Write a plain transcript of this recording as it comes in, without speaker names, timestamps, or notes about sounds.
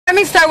Let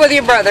me start with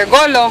your brother,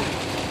 Golo.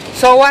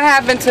 So what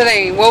happened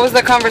today? What was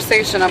the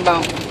conversation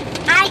about?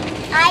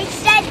 I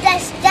said that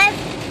Steph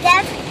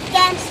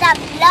can't stop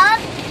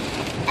love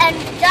and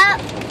that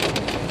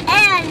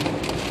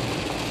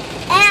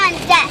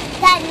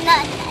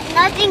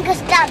nothing can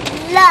stop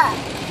love.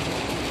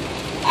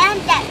 And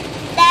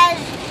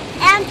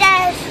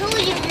that is who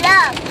you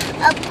love.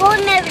 A boy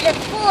marries a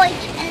boy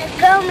and a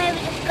girl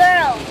marries a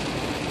girl.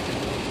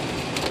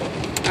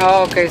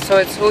 Oh, okay, so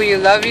it's who you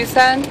love, you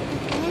said?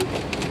 Mm-hmm.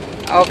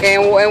 Okay,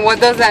 and what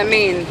does that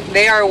mean?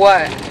 They are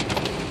what?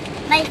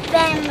 My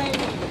family.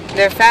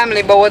 Their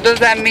family, but what does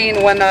that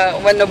mean when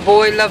a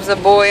boy loves a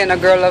boy and a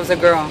girl loves a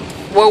girl?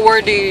 What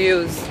word do you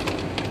use?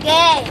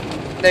 Gay.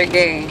 They're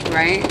gay,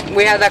 right?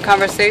 We had that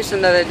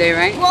conversation the other day,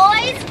 right?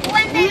 Boys,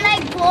 when they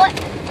like boys.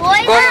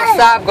 Golo,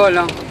 stop,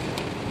 Golo.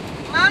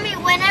 Mommy,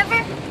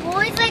 whenever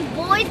boys like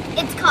boys,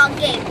 it's called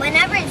gay.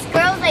 Whenever it's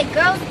girls like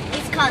girls,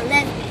 it's called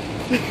lesbian.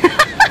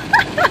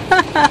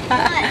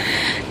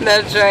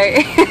 That's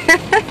right.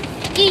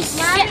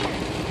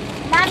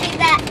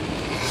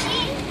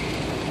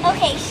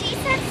 Mommy, she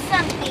said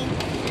something,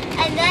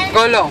 and then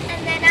Golo.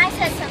 And then I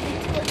said something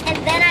too, and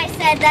then I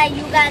said that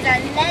you guys are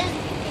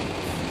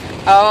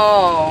lesbians.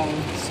 Oh,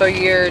 so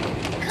you're...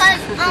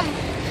 Cause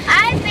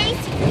I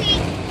basically.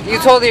 You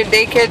told your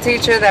daycare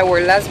teacher that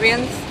we're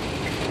lesbians?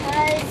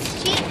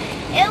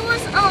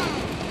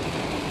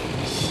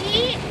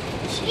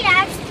 She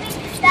asked me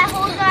that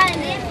who I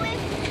live with.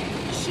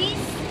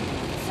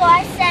 So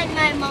I said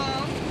my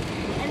mom,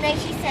 and then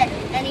she said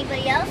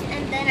anybody else,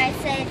 and then I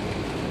said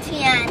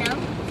Tiana,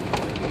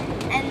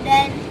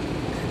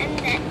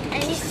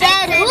 and she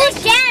said who's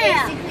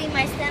Tiana? Basically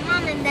my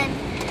stepmom, and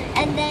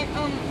then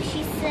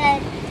she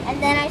said, and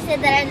then I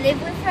said that I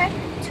live with her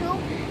too,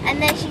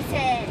 and then she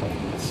said,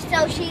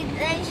 so she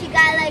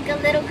got like a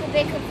little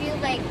bit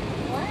confused, like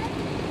what?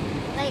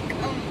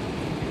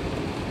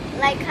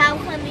 Like how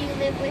come you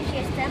live with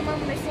your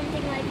stepmom or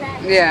something like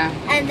that? Yeah.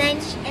 And then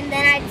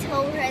I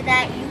told her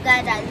that you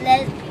guys are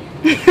lesbians.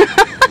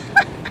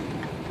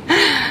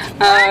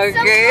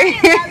 Okay. What's so funny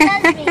about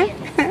lesbians?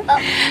 Oh.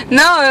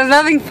 No, there's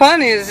nothing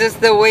funny. It's just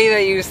the way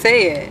that you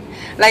say it.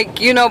 Like,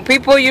 you know,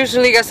 people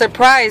usually get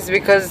surprised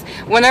because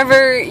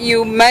whenever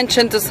you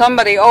mention to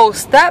somebody, oh,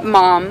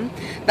 stepmom,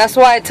 that's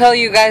why I tell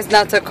you guys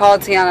not to call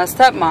Tiana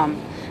stepmom.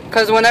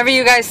 Because whenever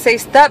you guys say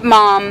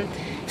stepmom,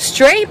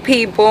 straight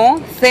people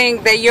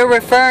think that you're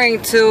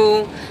referring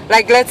to,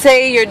 like, let's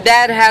say your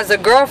dad has a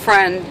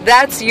girlfriend,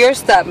 that's your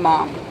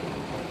stepmom.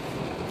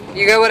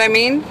 You get what I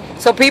mean?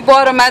 So people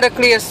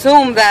automatically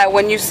assume that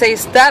when you say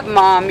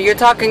stepmom, you're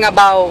talking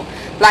about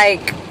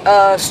like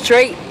a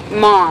straight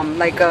mom,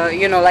 like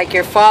you know, like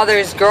your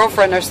father's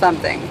girlfriend or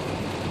something.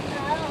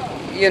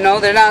 Oh. You know,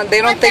 they don't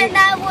But think. then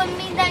that would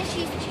mean that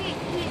he's cheating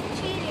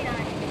on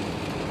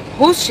you.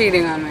 Who's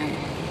cheating on me?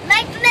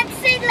 Like, let's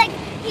say, like,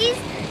 he's,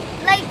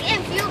 like,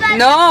 if you guys...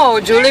 No,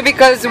 Julie,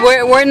 because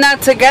we're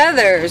not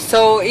together.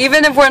 So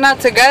even if we're not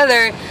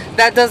together,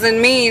 that doesn't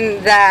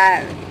mean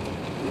that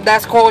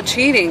that's called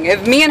cheating.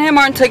 If me and him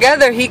aren't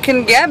together, he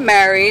can get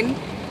married,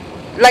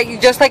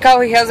 like just like how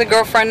he has a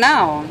girlfriend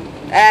now.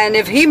 And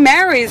if he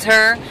marries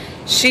her,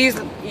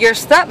 she's your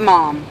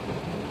stepmom.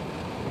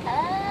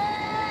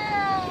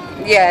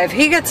 Oh. Yeah, if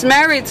he gets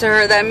married to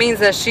her, that means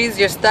that she's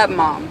your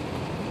stepmom.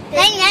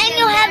 Then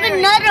you have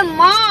another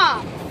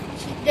mom.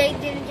 They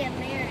didn't get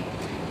married.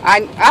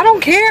 I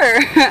don't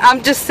care.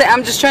 I'm just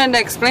trying to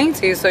explain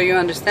to you so you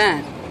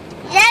understand.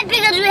 Yeah,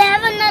 because we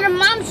have another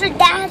mom, so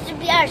that has to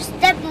be our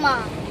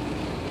stepmom.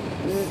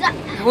 So,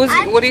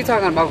 What are you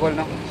talking about,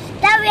 Gordo?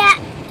 That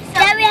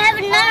we have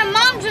another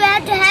mom, so we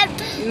have to have...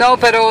 No,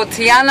 pero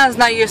Tiana's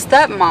not your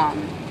stepmom.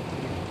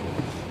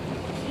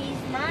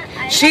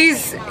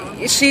 She's not.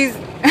 She's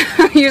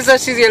you said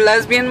she's your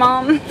lesbian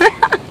mom?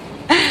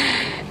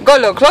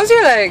 Golo, close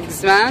your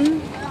legs,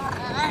 man.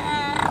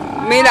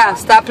 Mira,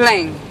 stop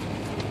playing.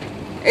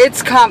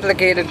 It's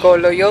complicated,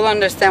 Golo. You'll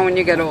understand when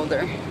you get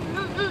older.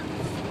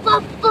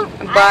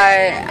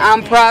 But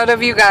I'm proud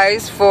of you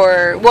guys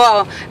for,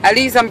 well, at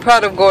least I'm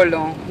proud of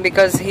Golo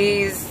because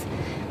he's,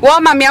 well,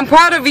 Mami, I'm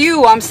proud of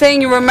you. I'm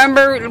saying, you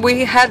remember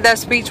we had that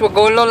speech with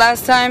Golo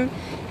last time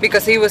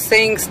because he was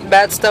saying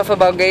bad stuff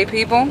about gay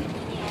people?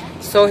 Yeah.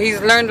 So he's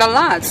learned a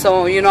lot.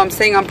 So, you know, I'm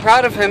saying I'm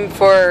proud of him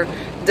for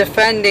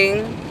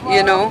defending, well,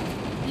 you know.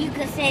 You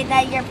could say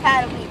that you're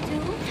proud of me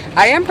too.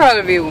 I am proud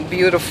of you,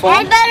 beautiful.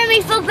 I'm proud of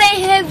me for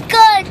being him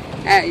good.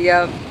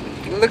 Yeah,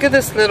 look at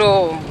this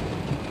little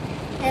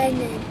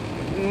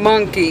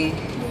monkey.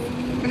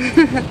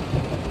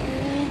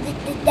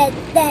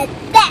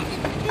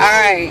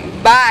 Alright,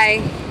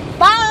 bye.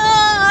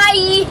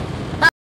 Bye.